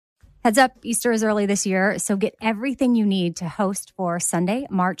Heads up, Easter is early this year, so get everything you need to host for Sunday,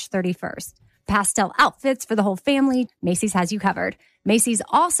 March 31st. Pastel outfits for the whole family, Macy's has you covered. Macy's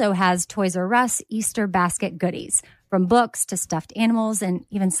also has Toys R Us Easter basket goodies, from books to stuffed animals and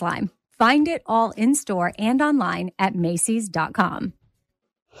even slime. Find it all in-store and online at Macys.com.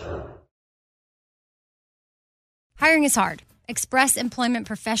 Hiring is hard. Express Employment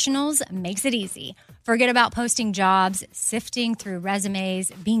Professionals makes it easy. Forget about posting jobs, sifting through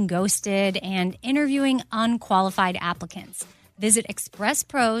resumes, being ghosted, and interviewing unqualified applicants. Visit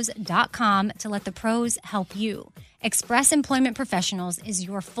expresspros.com to let the pros help you. Express Employment Professionals is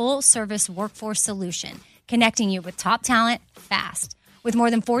your full-service workforce solution, connecting you with top talent fast. With more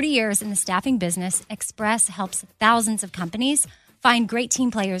than 40 years in the staffing business, Express helps thousands of companies find great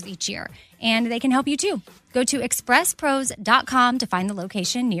team players each year, and they can help you too. Go to expresspros.com to find the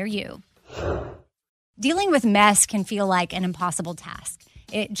location near you. Dealing with mess can feel like an impossible task.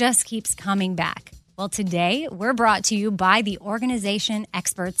 It just keeps coming back. Well, today we're brought to you by the organization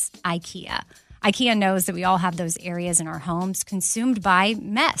experts IKEA. IKEA knows that we all have those areas in our homes consumed by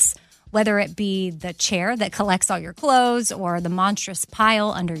mess, whether it be the chair that collects all your clothes or the monstrous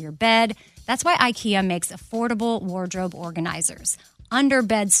pile under your bed. That's why IKEA makes affordable wardrobe organizers,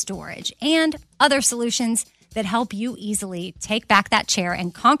 under-bed storage, and other solutions that help you easily take back that chair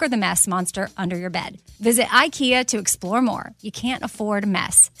and conquer the mess monster under your bed. Visit IKEA to explore more. You can't afford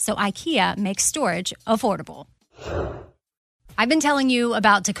mess, so IKEA makes storage affordable. I've been telling you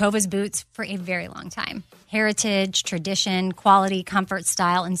about Tecovas boots for a very long time. Heritage, tradition, quality, comfort,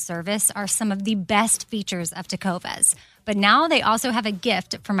 style, and service are some of the best features of Tecovas. But now they also have a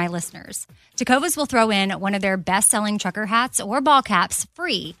gift for my listeners. Tecovas will throw in one of their best-selling trucker hats or ball caps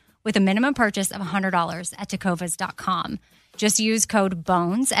free with a minimum purchase of $100 at tecovas.com. Just use code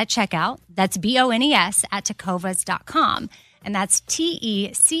BONES at checkout. That's BONES at tecovas.com. And that's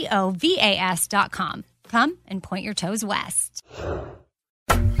TECOVAS.com. Come and point your toes west.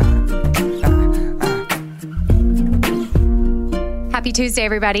 Happy Tuesday,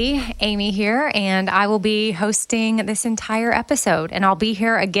 everybody. Amy here, and I will be hosting this entire episode, and I'll be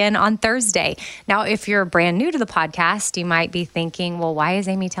here again on Thursday. Now, if you're brand new to the podcast, you might be thinking, well, why is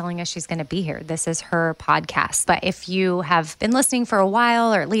Amy telling us she's going to be here? This is her podcast. But if you have been listening for a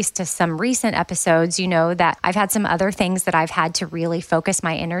while, or at least to some recent episodes, you know that I've had some other things that I've had to really focus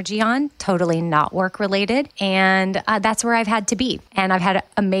my energy on, totally not work related. And that's where I've had to be. And I've had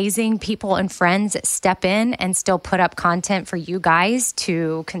amazing people and friends step in and still put up content for you guys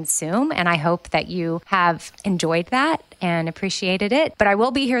to consume. And I hope that you have enjoyed that and appreciated it. But I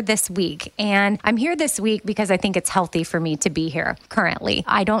will be here this week. And I'm here this week because I think it's healthy for me to be here currently.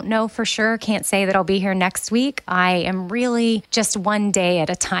 I don't know for sure, can't say that I'll be here next week. I am really just one day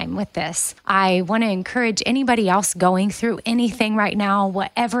at a time with this. I want to encourage anybody else going through anything right now,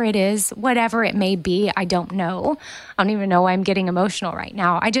 whatever it is, whatever it may be. I don't know. I don't even know why I'm getting emotional right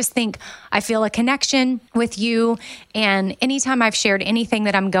now. I just think I feel a connection with you. And anytime I've shared anything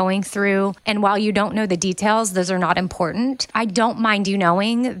that I'm going through, and while you don't know the details, those are not important. I don't mind you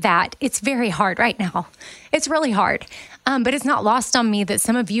knowing that it's very hard right now. It's really hard. But it's not lost on me that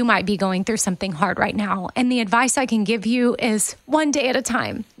some of you might be going through something hard right now. And the advice I can give you is one day at a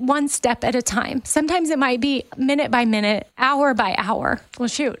time, one step at a time. Sometimes it might be minute by minute, hour by hour. Well,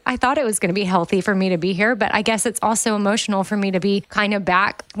 shoot, I thought it was going to be healthy for me to be here, but I guess it's also emotional for me to be kind of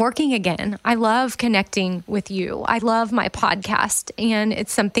back working again. I love connecting with you. I love my podcast, and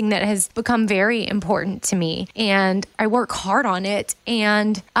it's something that has become very important to me. And I work hard on it.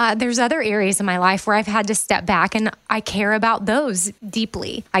 And there's other areas in my life where I've had to step back, and I care about those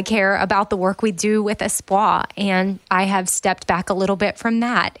deeply. I care about the work we do with Espoir, and I have stepped back a little bit from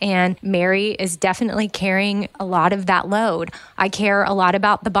that. And Mary is definitely carrying a lot of that load. I care a lot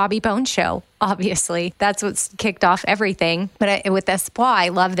about the Bobby Bones Show. Obviously, that's what's kicked off everything. But with Espoir, I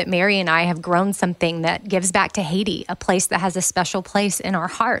love that Mary and I have grown something that gives back to Haiti, a place that has a special place in our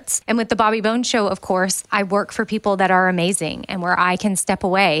hearts. And with the Bobby Bones Show, of course, I work for people that are amazing and where I can step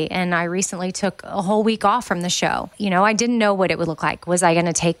away. And I recently took a whole week off from the show. You know, I didn't know what it would look like. Was I going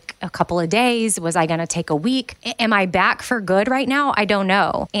to take a couple of days? Was I going to take a week? Am I back for good right now? I don't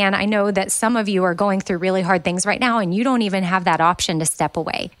know. And I know that some of you are going through really hard things right now, and you don't even have that option to step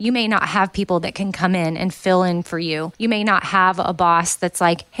away. You may not have people that can come in and fill in for you. You may not have a boss that's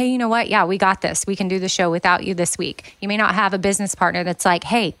like, hey, you know what? Yeah, we got this. We can do the show without you this week. You may not have a business partner that's like,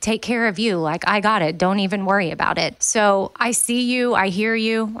 hey, take care of you. Like, I got it. Don't even worry about it. So I see you. I hear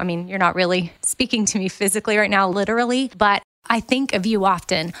you. I mean, you're not really speaking to me physically right now, literally, but I think of you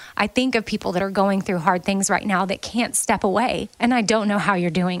often. I think of people that are going through hard things right now that can't step away, and I don't know how you're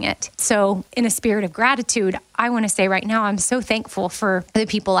doing it. So in a spirit of gratitude, I want to say right now, I'm so thankful for the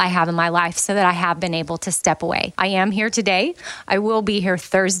people I have in my life so that I have been able to step away. I am here today. I will be here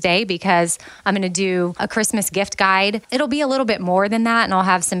Thursday because I'm going to do a Christmas gift guide. It'll be a little bit more than that, and I'll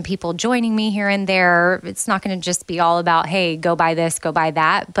have some people joining me here and there. It's not going to just be all about, hey, go buy this, go buy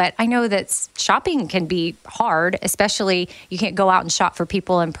that. But I know that shopping can be hard, especially you can't go out and shop for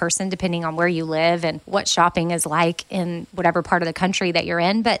people in person depending on where you live and what shopping is like in whatever part of the country that you're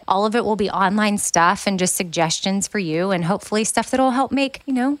in. But all of it will be online stuff and just suggestions for you, and hopefully stuff that'll help make,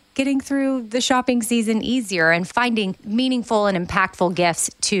 getting through the shopping season easier and finding meaningful and impactful gifts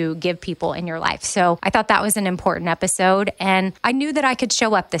to give people in your life. So I thought that was an important episode, and I knew that I could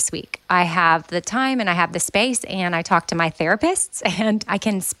show up this week. I have the time and I have the space, and I talk to my therapists, and I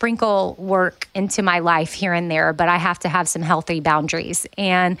can sprinkle work into my life here and there, but I have to have some healthy boundaries.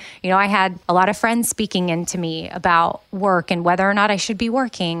 And, I had a lot of friends speaking into me about work and whether or not I should be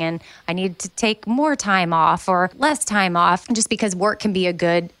working, and I need to take more time off or less time off, just because work can be a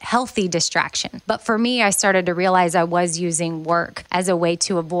good, healthy distraction. But for me, I started to realize I was using work as a way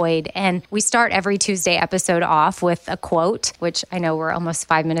to avoid. And we start every Tuesday episode off with a quote, which I know we're almost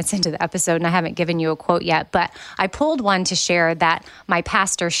 5 minutes into the episode and I haven't given you a quote yet, but I pulled one to share that my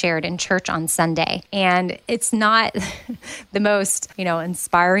pastor shared in church on Sunday. And it's not the most,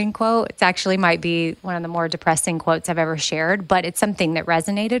 inspiring quote. It actually might be one of the more depressing quotes I've ever shared, but it's something that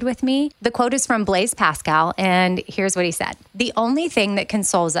resonated with me. The quote is from Blaise Pascal, and here's what he said. "The only thing that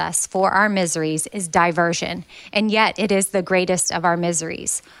consoles us for our miseries is diversion, and yet it is the greatest of our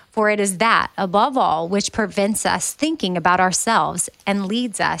miseries. For it is that, above all, which prevents us thinking about ourselves and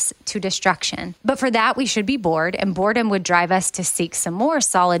leads us to destruction. But for that, we should be bored, and boredom would drive us to seek some more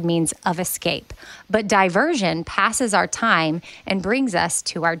solid means of escape. But diversion passes our time and brings us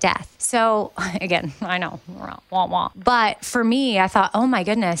to our death." So again, I know, wah, wah. But for me, I thought, oh my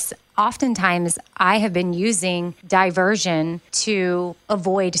goodness, oftentimes I have been using diversion to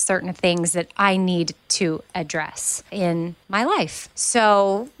avoid certain things that I need to address in my life.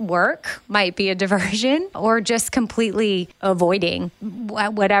 So work might be a diversion, or just completely avoiding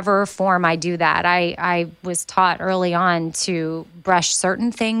whatever form I do that. I was taught early on to brush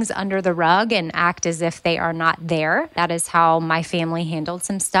certain things under the rug and act as if they are not there. That is how my family handled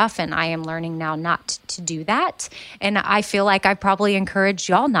some stuff, and I am learning now not to do that. And I feel like I probably encourage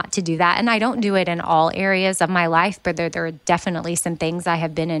y'all not to do that. And I don't do it in all areas of my life, but there are definitely some things I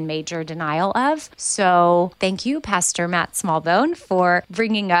have been in major denial of. So thank you, Pastor Matt Smallbone, for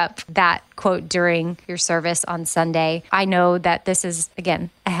bringing up that quote during your service on Sunday. I know that this is, again,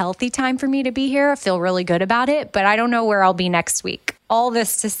 a healthy time for me to be here. I feel really good about it, but I don't know where I'll be next week. All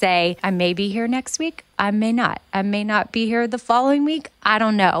this to say, I may be here next week. I may not. I may not be here the following week. I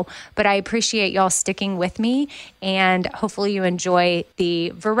don't know. But I appreciate y'all sticking with me. And hopefully you enjoy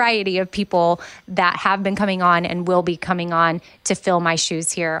the variety of people that have been coming on and will be coming on to fill my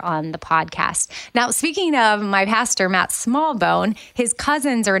shoes here on the podcast. Now, speaking of my pastor, Matt Smallbone, his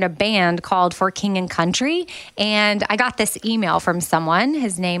cousins are in a band called For King and Country. And I got this email from someone.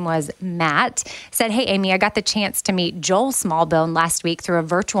 His name was Matt. Said, "Hey, Amy, I got the chance to meet Joel Smallbone last week through a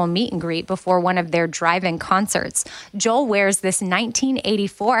virtual meet and greet before one of their drive-in concerts. Joel wears this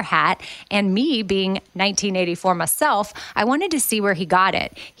 1984 hat, and me being 1984 myself, I wanted to see where he got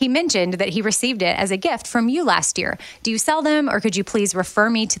it. He mentioned that he received it as a gift from you last year. Do you sell them, or could you please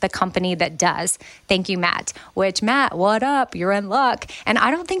refer me to the company that does? Thank you, Matt." Which, Matt, what up? You're in luck. And I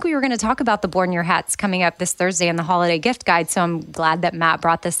don't think we were going to talk about the Born Your hats coming up this Thursday in the holiday gift guide, so I'm glad that Matt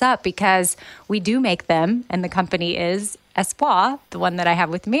brought this up, because we do make them, and the company is Espoir, the one that I have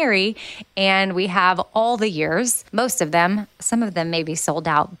with Mary, and we have all the years, most of them. Some of them may be sold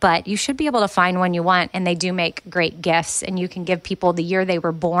out, but you should be able to find one you want, and they do make great gifts, and you can give people the year they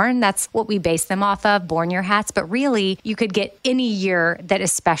were born. That's what we base them off of, Born Your hats, but really you could get any year that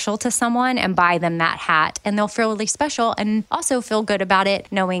is special to someone and buy them that hat, and they'll feel really special and also feel good about it,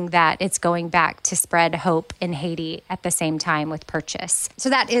 knowing that it's going back to spread hope in Haiti at the same time with purchase. So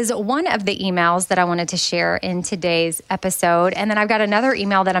that is one of the emails that I wanted to share in today's episode. And then I've got another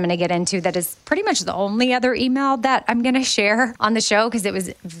email that I'm going to get into that is pretty much the only other email that I'm going to share on the show, because it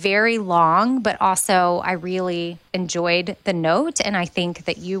was very long, but also I really enjoyed the note, and I think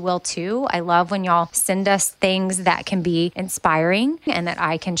that you will too. I love when y'all send us things that can be inspiring and that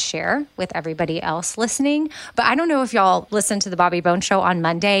I can share with everybody else listening. But I don't know if y'all listened to the Bobby Bones Show on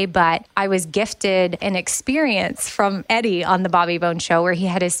Monday, but I was gifted an experience from Eddie on the Bobby Bones Show where he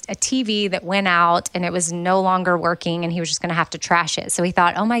had a TV that went out and it was no longer working and he was just going to have to trash it. So he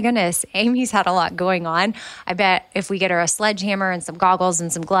thought, oh my goodness, Amy's had a lot going on. I bet if we get her a sledgehammer and some goggles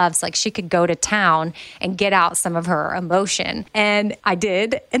and some gloves, like she could go to town and get out some of her emotion. And I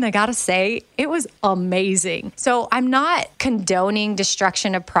did. And I got to say, it was amazing. So I'm not condoning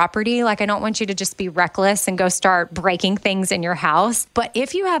destruction of property. Like I don't want you to just be reckless and go start breaking things in your house. But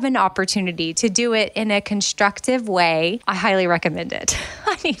if you have an opportunity to do it in a constructive way, I highly recommend it.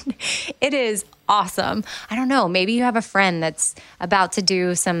 I mean, it is awesome. I don't know. Maybe you have a friend that's about to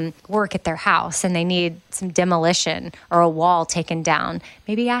do some work at their house and they need some demolition or a wall taken down.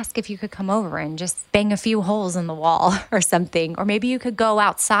 Maybe ask if you could come over and just bang a few holes in the wall or something. Or maybe you could go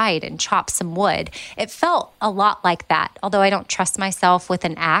outside and chop some wood. It felt a lot like that, although I don't trust myself with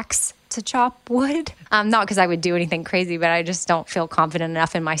an axe to chop wood. Not because I would do anything crazy, but I just don't feel confident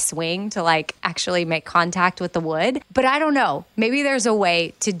enough in my swing to like actually make contact with the wood. But I don't know. Maybe there's a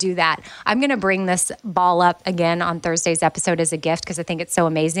way to do that. I'm going to bring this ball up again on Thursday's episode as a gift because I think it's so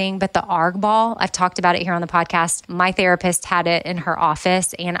amazing. But the ARG ball, I've talked about it here on the podcast. My therapist had it in her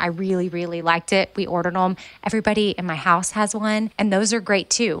office and I really, really liked it. We ordered them. Everybody in my house has one and those are great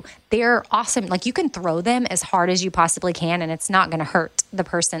too. They're awesome. Like you can throw them as hard as you possibly can and it's not going to hurt the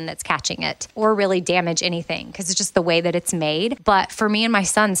person that's catching it or really damage anything because it's just the way that it's made. But for me and my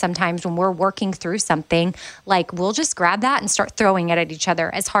son, sometimes when we're working through something, like we'll just grab that and start throwing it at each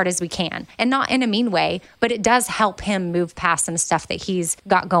other as hard as we can. And not in a mean way, but it does help him move past some stuff that he's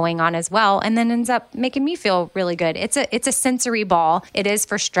got going on as well. And then ends up making me feel really good. It's a sensory ball. It is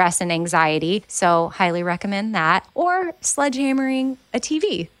for stress and anxiety. So highly recommend that. Or sledgehammering a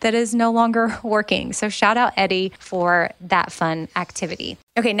TV that is no longer working. So shout out Eddie for that fun activity.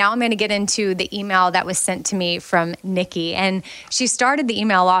 Okay, now I'm going to get into the email that was sent to me from Nikki. And she started the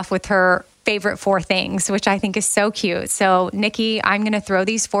email off with her favorite 4 things, which I think is so cute. So Nikki, I'm going to throw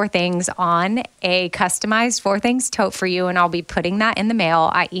these 4 things on a customized 4 things tote for you, and I'll be putting that in the mail.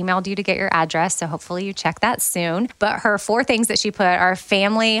 I emailed you to get your address, so hopefully you check that soon. But her 4 things that she put are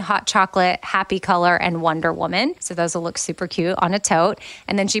family, hot chocolate, happy color, and Wonder Woman. So those will look super cute on a tote.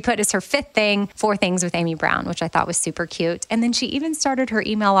 And then she put as her 5th thing, 4 things with Amy Brown, which I thought was super cute. And then she even started her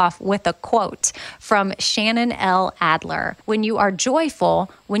email off with a quote from Shannon L. Adler. When you are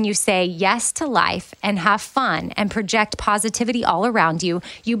joyful, when you say yes to life and have fun and project positivity all around you,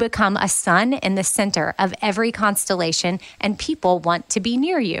 you become a sun in the center of every constellation and people want to be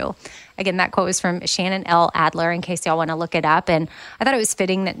near you. Again, that quote was from Shannon L. Adler in case y'all want to look it up. And I thought it was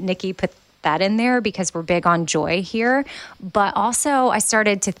fitting that Nikki put that in there because we're big on joy here. But also I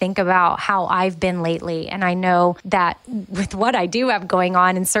started to think about how I've been lately. And I know that with what I do have going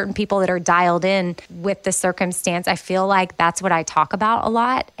on and certain people that are dialed in with the circumstance, I feel like that's what I talk about a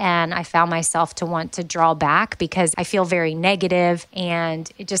lot. And I found myself to want to draw back because I feel very negative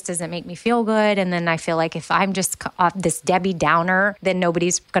and it just doesn't make me feel good. And then I feel like if I'm just this Debbie Downer, then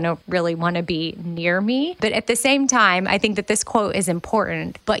nobody's going to really want to be near me. But at the same time, I think that this quote is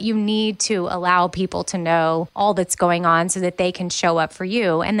important, but you need to allow people to know all that's going on so that they can show up for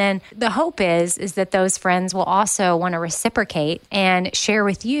you. And then the hope is that those friends will also want to reciprocate and share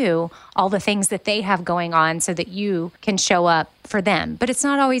with you all the things that they have going on so that you can show up for them. But it's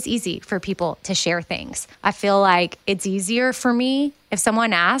not always easy for people to share things. I feel like it's easier for me if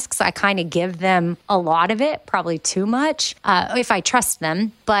someone asks, I kind of give them a lot of it, probably too much, if I trust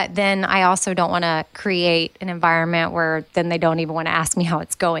them. But then I also don't want to create an environment where then they don't even want to ask me how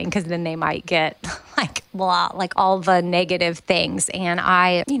it's going because then they might get like blah, like all the negative things. And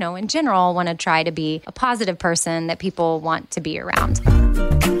I, in general, want to try to be a positive person that people want to be around.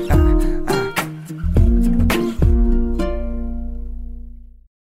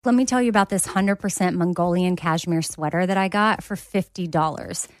 Let me tell you about this 100% Mongolian cashmere sweater that I got for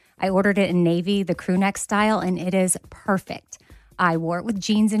 $50. I ordered it in navy, the crew neck style, and it is perfect. I wore it with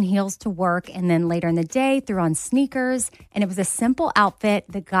jeans and heels to work, and then later in the day, threw on sneakers, and it was a simple outfit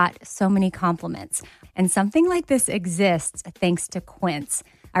that got so many compliments. And something like this exists thanks to Quince.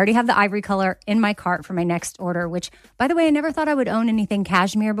 I already have the ivory color in my cart for my next order, which, by the way, I never thought I would own anything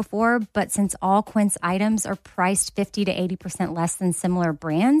cashmere before, but since all Quince items are priced 50 to 80% less than similar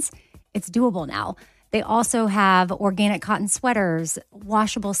brands, it's doable now. They also have organic cotton sweaters,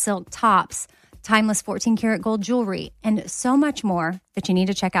 washable silk tops, timeless 14-karat gold jewelry, and so much more that you need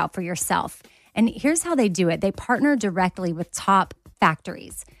to check out for yourself. And here's how they do it. They partner directly with top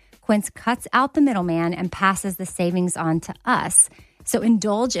factories. Quince cuts out the middleman and passes the savings on to us. So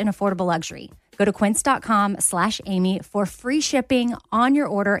indulge in affordable luxury. Go to quince.com/Amy for free shipping on your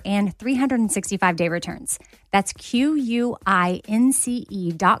order and 365-day returns. That's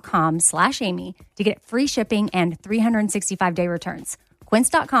QUINCE.com/Amy to get free shipping and 365-day returns.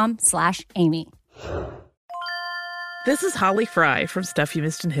 Quince.com/Amy. This is Holly Fry from Stuff You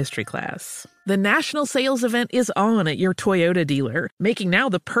Missed in History class. The national sales event is on at your Toyota dealer, making now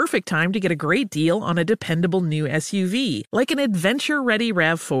the perfect time to get a great deal on a dependable new SUV, like an adventure-ready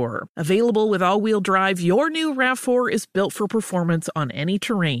RAV4. Available with all-wheel drive, your new RAV4 is built for performance on any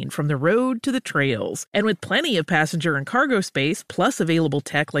terrain, from the road to the trails. And with plenty of passenger and cargo space, plus available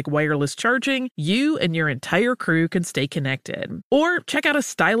tech like wireless charging, you and your entire crew can stay connected. Or check out a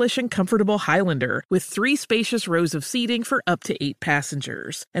stylish and comfortable Highlander with 3 spacious rows of seating for up to 8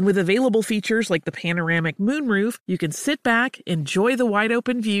 passengers. And with available features like the panoramic moonroof, you can sit back, enjoy the wide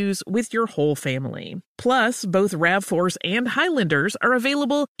open views with your whole family. Plus, both RAV4s and Highlanders are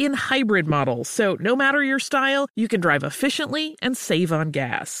available in hybrid models, so no matter your style, you can drive efficiently and save on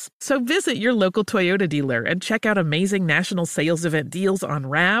gas. So visit your local Toyota dealer and check out amazing national sales event deals on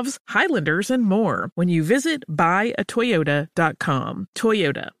RAVs, Highlanders, and more when you visit buyatoyota.com.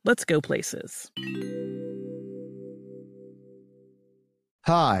 Toyota, let's go places.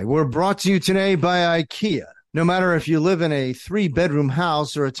 Hi, we're brought to you today by IKEA. No matter if you live in a 3-bedroom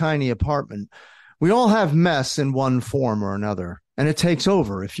house or a tiny apartment, we all have mess in one form or another, and it takes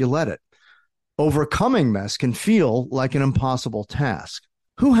over if you let it. Overcoming mess can feel like an impossible task.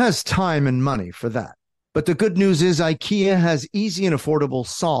 Who has time and money for that? But the good news is IKEA has easy and affordable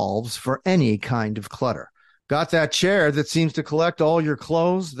solves for any kind of clutter. Got that chair that seems to collect all your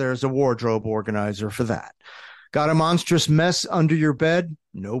clothes? There's a wardrobe organizer for that. Got a monstrous mess under your bed?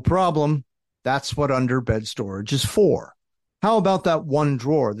 No problem. That's what under-bed storage is for. How about that one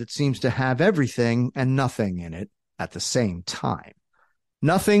drawer that seems to have everything and nothing in it at the same time?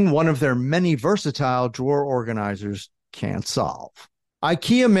 Nothing one of their many versatile drawer organizers can't solve.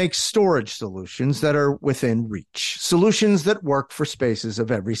 IKEA makes storage solutions that are within reach, solutions that work for spaces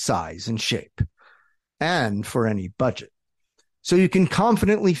of every size and shape, and for any budget. So you can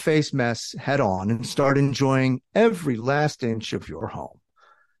confidently face mess head on and start enjoying every last inch of your home.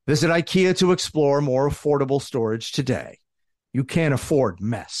 Visit IKEA to explore more affordable storage today. You can't afford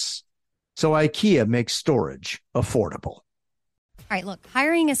mess. So IKEA makes storage affordable. All right, look,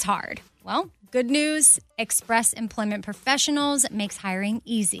 hiring is hard. Well, good news, Express Employment Professionals makes hiring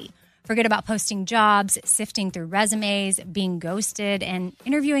easy. Forget about posting jobs, sifting through resumes, being ghosted, and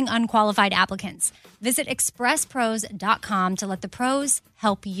interviewing unqualified applicants. Visit expresspros.com to let the pros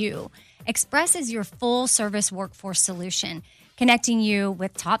help you. Express is your full-service workforce solution, connecting you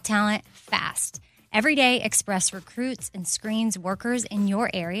with top talent fast. Every day, Express recruits and screens workers in your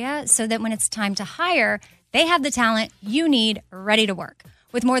area so that when it's time to hire, they have the talent you need ready to work.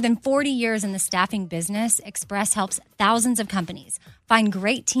 With more than 40 years in the staffing business, Express helps thousands of companies find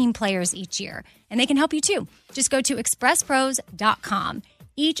great team players each year, and they can help you too. Just go to expresspros.com.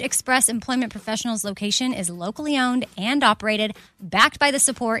 Each Express Employment Professionals location is locally owned and operated, backed by the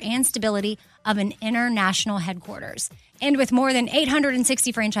support and stability of an international headquarters. And with more than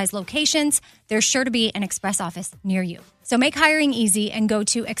 860 franchise locations, there's sure to be an Express office near you. So make hiring easy and go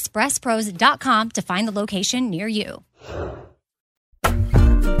to expresspros.com to find the location near you.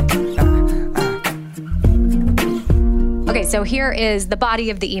 Okay, so here is the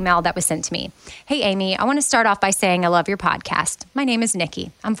body of the email that was sent to me. Hey, Amy, I want to start off by saying I love your podcast. My name is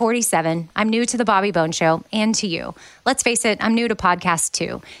Nikki. I'm 47. I'm new to the Bobby Bone Show and to you. Let's face it, I'm new to podcasts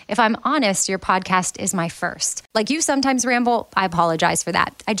too. If I'm honest, your podcast is my first. Like you sometimes ramble, I apologize for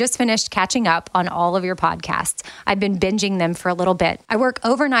that. I just finished catching up on all of your podcasts. I've been binging them for a little bit. I work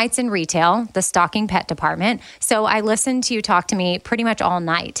overnights in retail, the stocking pet department, so I listen to you talk to me pretty much all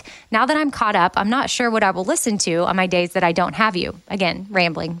night. Now that I'm caught up, I'm not sure what I will listen to on my days that I don't have you. Again,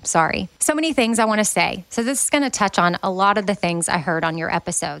 rambling, sorry. So many things I want to say. So this is going to touch on a lot of the things I heard on your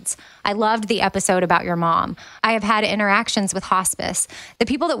episodes. I loved the episode about your mom. I have had interactions with hospice. The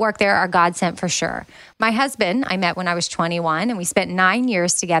people that work there are God sent for sure. My husband, I met when I was 21, and we spent 9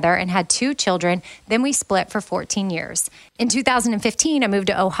 years together and had 2 children. Then we split for 14 years. In 2015, I moved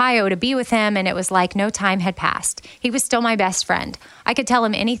to Ohio to be with him, and it was like no time had passed. He was still my best friend. I could tell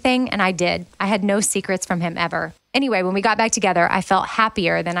him anything, and I did. I had no secrets from him ever. Anyway, when we got back together, I felt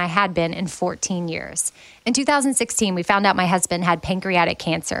happier than I had been in 14 years. In 2016, we found out my husband had pancreatic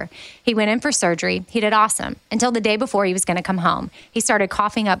cancer. He went in for surgery. He did awesome until the day before he was going to come home. He started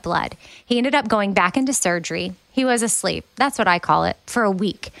coughing up blood. He ended up going back into surgery. He was asleep. That's what I call it, for a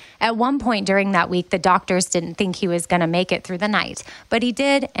week. At one point during that week, the doctors didn't think he was going to make it through the night, but he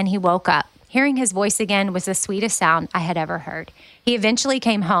did, and he woke up. Hearing his voice again was the sweetest sound I had ever heard. He eventually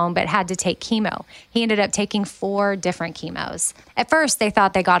came home, but had to take chemo. He ended up taking 4 different chemos. At first, they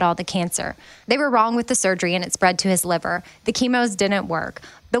thought they got all the cancer. They were wrong with the surgery, and it spread to his liver. The chemos didn't work.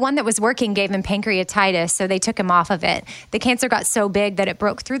 The one that was working gave him pancreatitis, so they took him off of it. The cancer got so big that it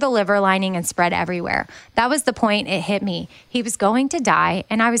broke through the liver lining and spread everywhere. That was the point it hit me. He was going to die,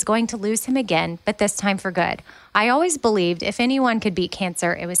 and I was going to lose him again, but this time for good. I always believed if anyone could beat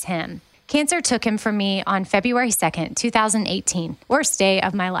cancer, it was him. Cancer took him from me on February 2nd, 2018, worst day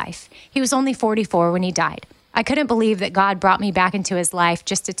of my life. He was only 44 when he died. I couldn't believe that God brought me back into his life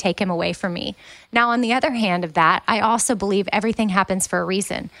just to take him away from me. Now, on the other hand of that, I also believe everything happens for a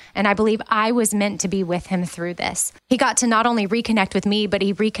reason, and I believe I was meant to be with him through this. He got to not only reconnect with me, but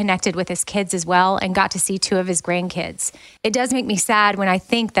he reconnected with his kids as well and got to see 2 of his grandkids. It does make me sad when I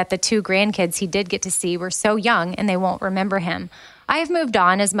think that the 2 grandkids he did get to see were so young and they won't remember him. I have moved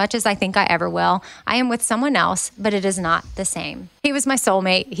on as much as I think I ever will. I am with someone else, but it is not the same. He was my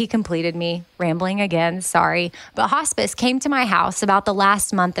soulmate. He completed me. Rambling again, sorry. But hospice came to my house about the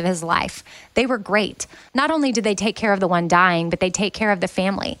last month of his life. They were great. Not only did they take care of the one dying, but they take care of the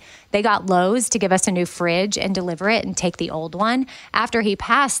family. They got Lowe's to give us a new fridge and deliver it and take the old one. After he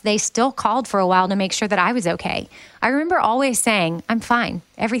passed, they still called for a while to make sure that I was okay. I remember always saying, I'm fine.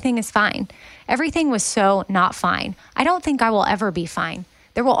 Everything is fine. Everything was so not fine. I don't think I will ever be fine.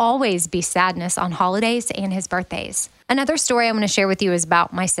 There will always be sadness on holidays and his birthdays. Another story I want to share with you is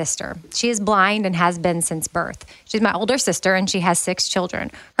about my sister. She is blind and has been since birth. She's my older sister and she has 6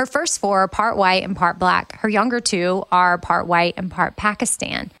 children. Her first 4 are part white and part black. Her younger 2 are part white and part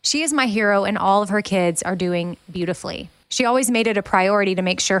Pakistan. She is my hero and all of her kids are doing beautifully. She always made it a priority to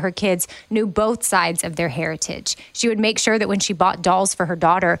make sure her kids knew both sides of their heritage. She would make sure that when she bought dolls for her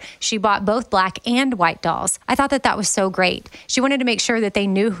daughter, she bought both black and white dolls. I thought that was so great. She wanted to make sure that they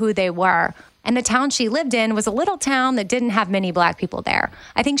knew who they were. And the town she lived in was a little town that didn't have many black people there.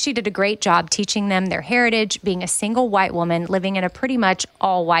 I think she did a great job teaching them their heritage, being a single white woman living in a pretty much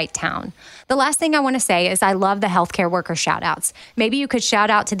all-white town. The last thing I want to say is I love the healthcare worker shout-outs. Maybe you could shout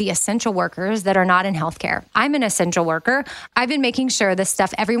out to the essential workers that are not in healthcare. I'm an essential worker. I've been making sure the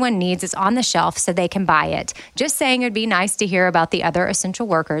stuff everyone needs is on the shelf so they can buy it. Just saying it'd be nice to hear about the other essential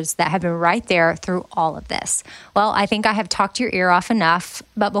workers that have been right there through all of this. Well, I think I have talked your ear off enough,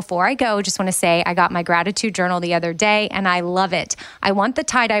 but before I go, just want to say I got my gratitude journal the other day and I love it. I want the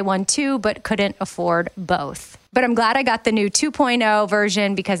tie-dye one too, but couldn't afford both. But I'm glad I got the new 2.0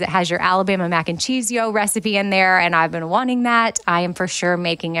 version because it has your Alabama mac and cheese recipe in there, and I've been wanting that. I am for sure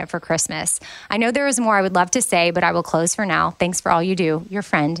making it for Christmas. I know there is more I would love to say, but I will close for now. Thanks for all you do. Your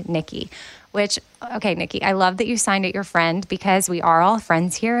friend, Nikki. Okay, Nikki, I love that you signed it your friend because we are all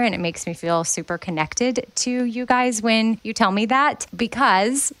friends here and it makes me feel super connected to you guys when you tell me that,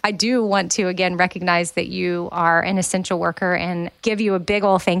 because I do want to, again, recognize that you are an essential worker and give you a big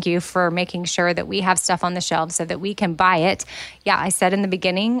old thank you for making sure that we have stuff on the shelves so that we can buy it. Yeah, I said in the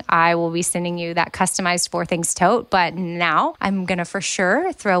beginning, I will be sending you that customized 4 Things tote, but now I'm going to for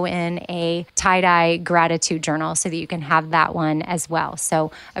sure throw in a tie-dye gratitude journal so that you can have that one as well.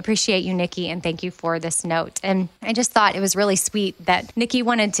 So appreciate you, Nikki, and thank you for this note. And I just thought it was really sweet that Nikki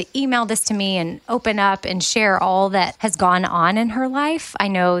wanted to email this to me and open up and share all that has gone on in her life. I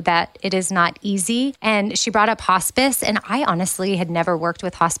know that it is not easy. And she brought up hospice. And I honestly had never worked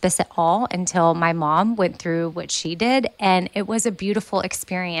with hospice at all until my mom went through what she did. And it was a beautiful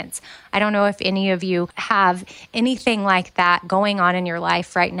experience. I don't know if any of you have anything like that going on in your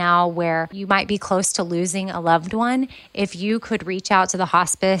life right now where you might be close to losing a loved one. If you could reach out to the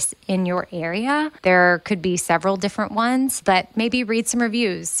hospice in your area, there could be several different ones, but maybe read some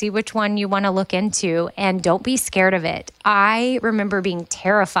reviews, see which one you want to look into, and don't be scared of it. I remember being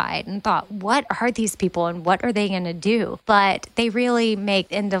terrified and thought, what are these people and what are they going to do? But they really make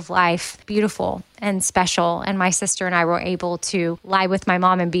end of life beautiful and special. And my sister and I were able to lie with my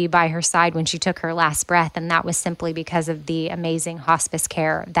mom and be by her side when she took her last breath. And that was simply because of the amazing hospice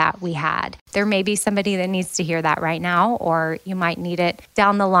care that we had. There may be somebody that needs to hear that right now, or you might need it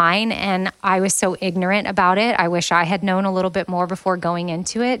down the line. And I was so ignorant about it. I wish I had known a little bit more before going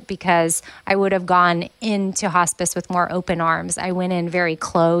into it, because I would have gone into hospice with more open arms. I went in very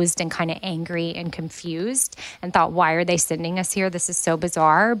closed and kind of angry and confused and thought, why are they sending us here? This is so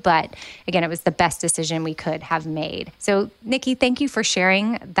bizarre. But again, it was the best best decision we could have made. So, Nikki, thank you for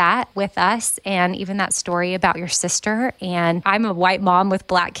sharing that with us and even that story about your sister. And I'm a white mom with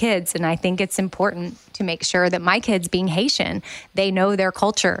Black kids, and I think it's important to make sure that my kids, being Haitian, they know their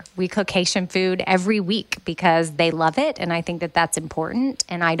culture. We cook Haitian food every week because they love it, and I think that that's important.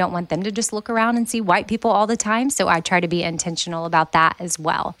 And I don't want them to just look around and see white people all the time, so I try to be intentional about that as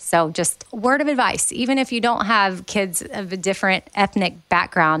well. So just a word of advice, even if you don't have kids of a different ethnic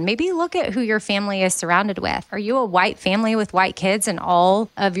background, maybe look at who your family is surrounded with. Are you a white family with white kids, and all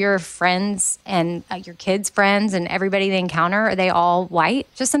of your friends and your kids' friends and everybody they encounter, are they all white?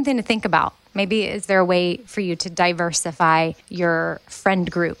 Just something to think about. Maybe is there a way for you to diversify your friend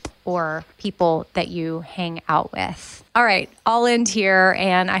group or people that you hang out with? All right, I'll end here,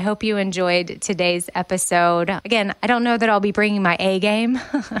 and I hope you enjoyed today's episode. Again, I don't know that I'll be bringing my A game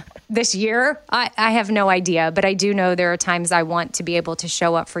this year. I have no idea, but I do know there are times I want to be able to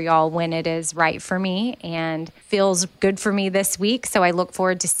show up for y'all when it is right for me and feels good for me this week. So I look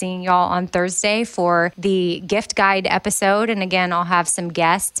forward to seeing y'all on Thursday for the gift guide episode. And again, I'll have some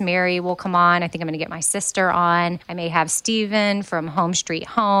guests. Mary will come on. I think I'm going to get my sister on. I may have Steven from Home Street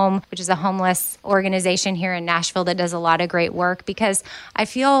Home, which is a homeless organization here in Nashville that does a lot of great work, because I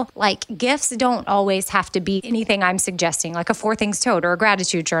feel like gifts don't always have to be anything I'm suggesting, like a 4 Things tote or a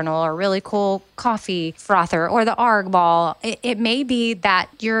gratitude journal or a really cool coffee frother or the ARG ball. It may be that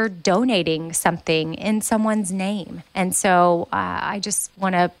you're donating something in someone's name. And so I just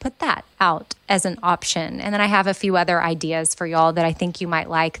want to put that out as an option. And then I have a few other ideas for y'all that I think you might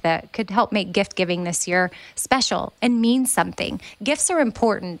like that could help make gift giving this year special and mean something. Gifts are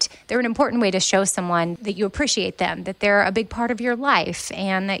important. They're an important way to show someone that you appreciate them, that they're a big part of your life,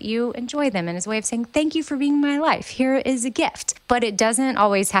 and that you enjoy them. And it's a way of saying, thank you for being in my life. Here is a gift. But it doesn't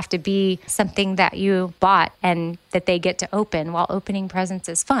always have to be something that you bought and that they get to open. While opening presents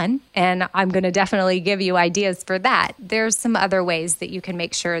is fun, and I'm going to definitely give you ideas for that, there's some other ways that you can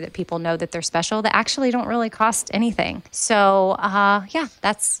make sure that people know that they're special that actually don't really cost anything. So yeah,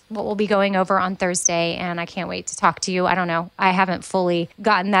 that's what we'll be going over on Thursday, and I can't wait to talk to you. I don't know. I haven't fully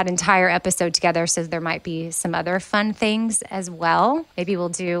gotten that entire episode together, so there might be some other fun things as well. Maybe we'll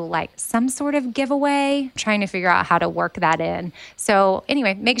do like some sort of giveaway, trying to figure out how to work that in. So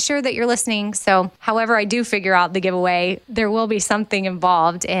anyway, make sure that you're listening. So however I do figure out the giveaway, there will be something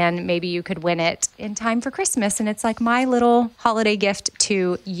involved, and maybe you could win it in time for Christmas. And it's like my little holiday gift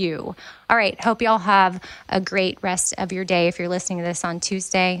to you. All right. Hope y'all have a great rest of your day if you're listening to this on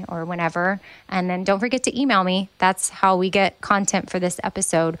Tuesday or whenever. And then don't forget to email me. That's how we get content for this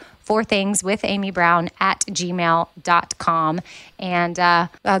episode. 4thingswithamybrown@gmail.com. And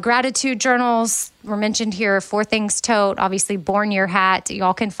gratitude journals were mentioned here. 4 Things tote, obviously Born Year hat.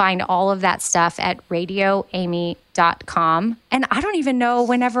 Y'all can find all of that stuff at radioamy.com. And I don't even know,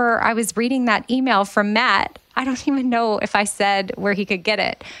 whenever I was reading that email from Matt, I don't even know if I said where he could get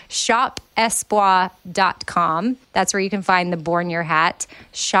it. ShopEspoir.com. That's where you can find the Born Year hat.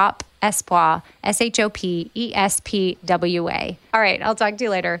 Shop Espoir, ShopEspwa. All right, I'll talk to you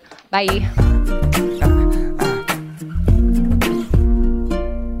later. Bye.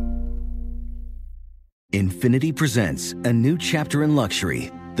 Infiniti presents a new chapter in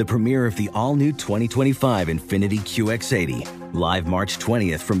luxury, the premiere of the all-new 2025 Infiniti QX80, live March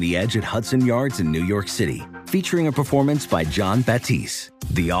 20th from the Edge at Hudson Yards in New York City, featuring a performance by Jon Batiste.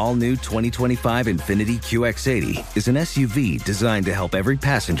 The all-new 2025 Infiniti QX80 is an SUV designed to help every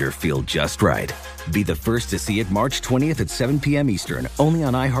passenger feel just right. Be the first to see it March 20th at 7 p.m. Eastern, only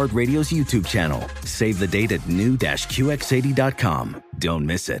on iHeartRadio's YouTube channel. Save the date at new-QX80.com. Don't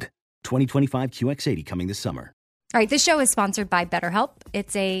miss it. 2025 QX80 coming this summer. All right, this show is sponsored by BetterHelp.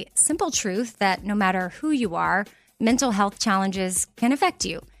 It's a simple truth that no matter who you are, mental health challenges can affect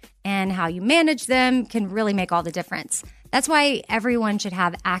you, and how you manage them can really make all the difference. That's why everyone should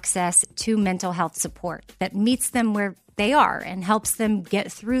have access to mental health support that meets them where they are and helps them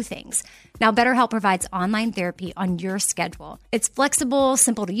get through things. Now, BetterHelp provides online therapy on your schedule. It's flexible,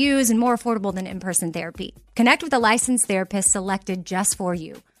 simple to use, and more affordable than in-person therapy. Connect with a licensed therapist selected just for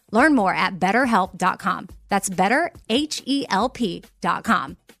you. Learn more at BetterHelp.com. That's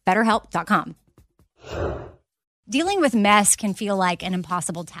BetterHelp.com. BetterHelp.com. Dealing with mess can feel like an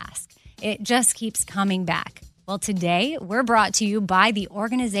impossible task. It just keeps coming back. Well, today we're brought to you by the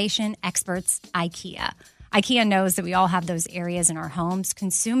organization experts IKEA. IKEA knows that we all have those areas in our homes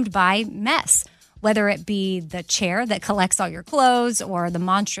consumed by mess, whether it be the chair that collects all your clothes or the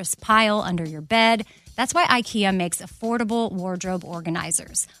monstrous pile under your bed. That's why IKEA makes affordable wardrobe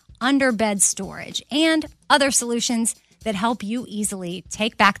organizers, under bed storage, and other solutions that help you easily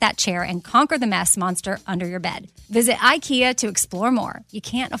take back that chair and conquer the mess monster under your bed. Visit IKEA to explore more. You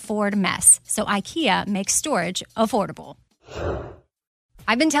can't afford mess, so IKEA makes storage affordable.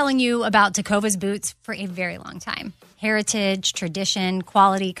 I've been telling you about Tecovas boots for a very long time. Heritage, tradition,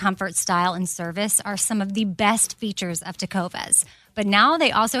 quality, comfort, style, and service are some of the best features of Tecovas. But now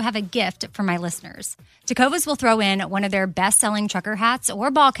they also have a gift for my listeners. Tecovas will throw in one of their best-selling trucker hats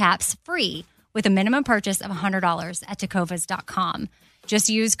or ball caps free with a minimum purchase of $100 at tecovas.com. Just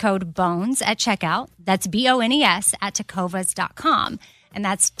use code BONES at checkout. That's BONES at tecovas.com. And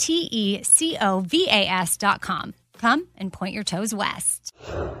that's TECOVAS.com. Come and point your toes west.